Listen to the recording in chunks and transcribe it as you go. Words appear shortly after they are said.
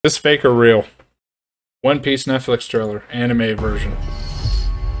This fake or real? One Piece Netflix trailer, anime version.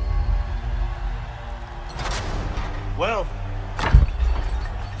 Well,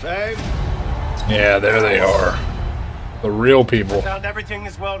 fame. Yeah, there they are. The real people. Found everything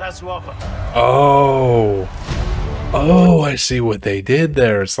this world has to offer. Oh. Oh, I see what they did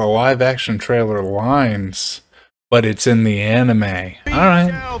there. It's the live action trailer lines, but it's in the anime.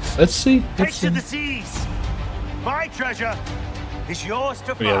 Alright. Let's see. Taste of the seas. My treasure is yours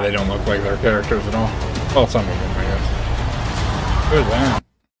to find. Yeah, they don't look like their characters at all. Well, some of them, I guess. Who's that?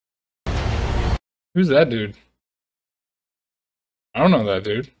 Who's that dude? I don't know that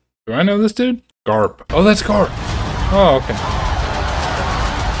dude. Do I know this dude? Garp. Oh, that's Garp. Oh, okay.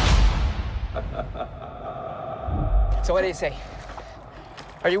 So what do you say?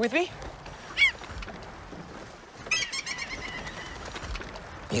 Are you with me?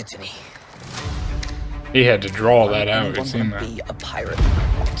 Mutiny. He had to draw that out. You seen that? Be a pirate.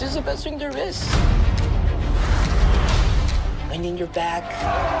 This is the best thing there is. Wind in your back.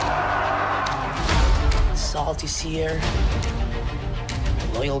 Salty sea air.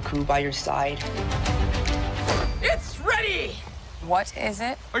 Loyal crew by your side. It's ready! What is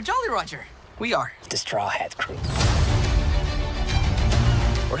it? Or Jolly Roger. We are the Straw Hat crew.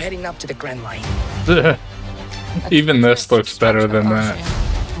 We're heading up to the Grand Line. Even this looks better than that.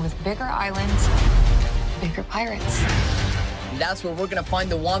 With bigger islands, bigger pirates. And that's where we're gonna find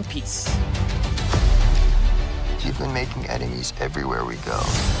the One Piece. You've been making enemies everywhere we go.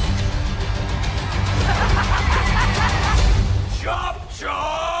 Chop,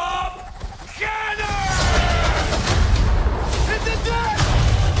 chop! Cannon! In the dirt!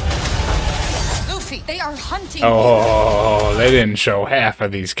 Luffy, they are hunting. Oh, they didn't show half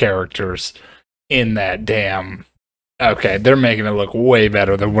of these characters in that damn... Okay, they're making it look way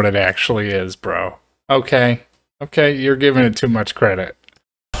better than what it actually is, bro. Okay. Okay, you're giving it too much credit.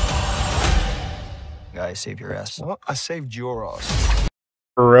 Guys, save your ass. Well, I saved your ass.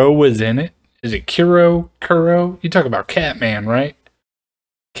 Kuro was in it? Is it Kuro? Kuro? You talk about Catman, right?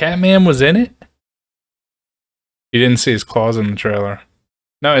 Catman was in it? You didn't see his claws in the trailer.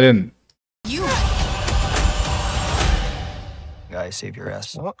 No, I didn't. You. Guys, save your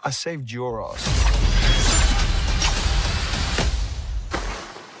ass. Well, I saved your ass.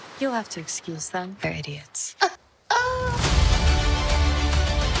 You'll have to excuse them. They're idiots.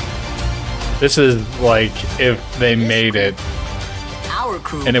 This is like if they made it Our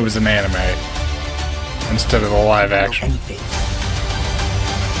crew. and it was an anime instead of the live action. Anything.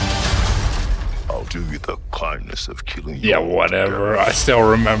 I'll do you the kindness of killing you. Yeah, whatever. I still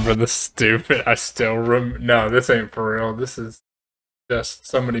remember the stupid. No, this ain't for real. This is just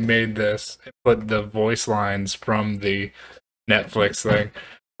somebody made this and put the voice lines from the Netflix thing.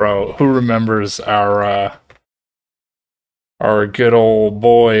 Bro, who remembers our good old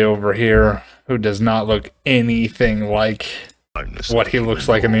boy over here who does not look anything like what he looks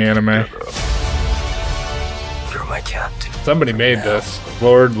like in the anime? You're my captain. Somebody made this.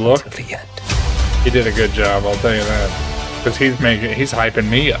 Lord Look. Till the end. He did a good job, I'll tell you that. Because he's hyping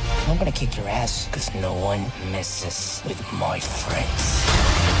me up. I'm gonna kick your ass because no one messes with my friends.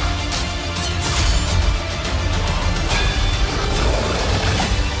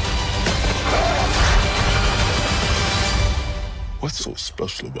 What's so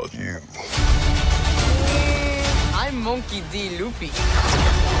special about you? I'm Monkey D. Luffy.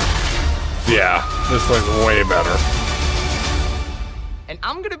 Yeah, this looks way better. And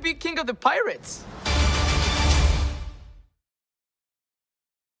I'm gonna be king of the pirates.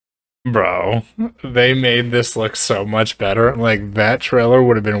 Bro, they made this look so much better. Like, that trailer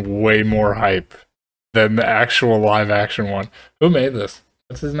would have been way more hype than the actual live action one. Who made this?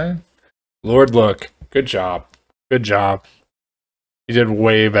 What's his name? Lord Look. Good job. Good job. He did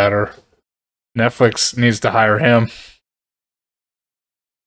way better. Netflix needs to hire him.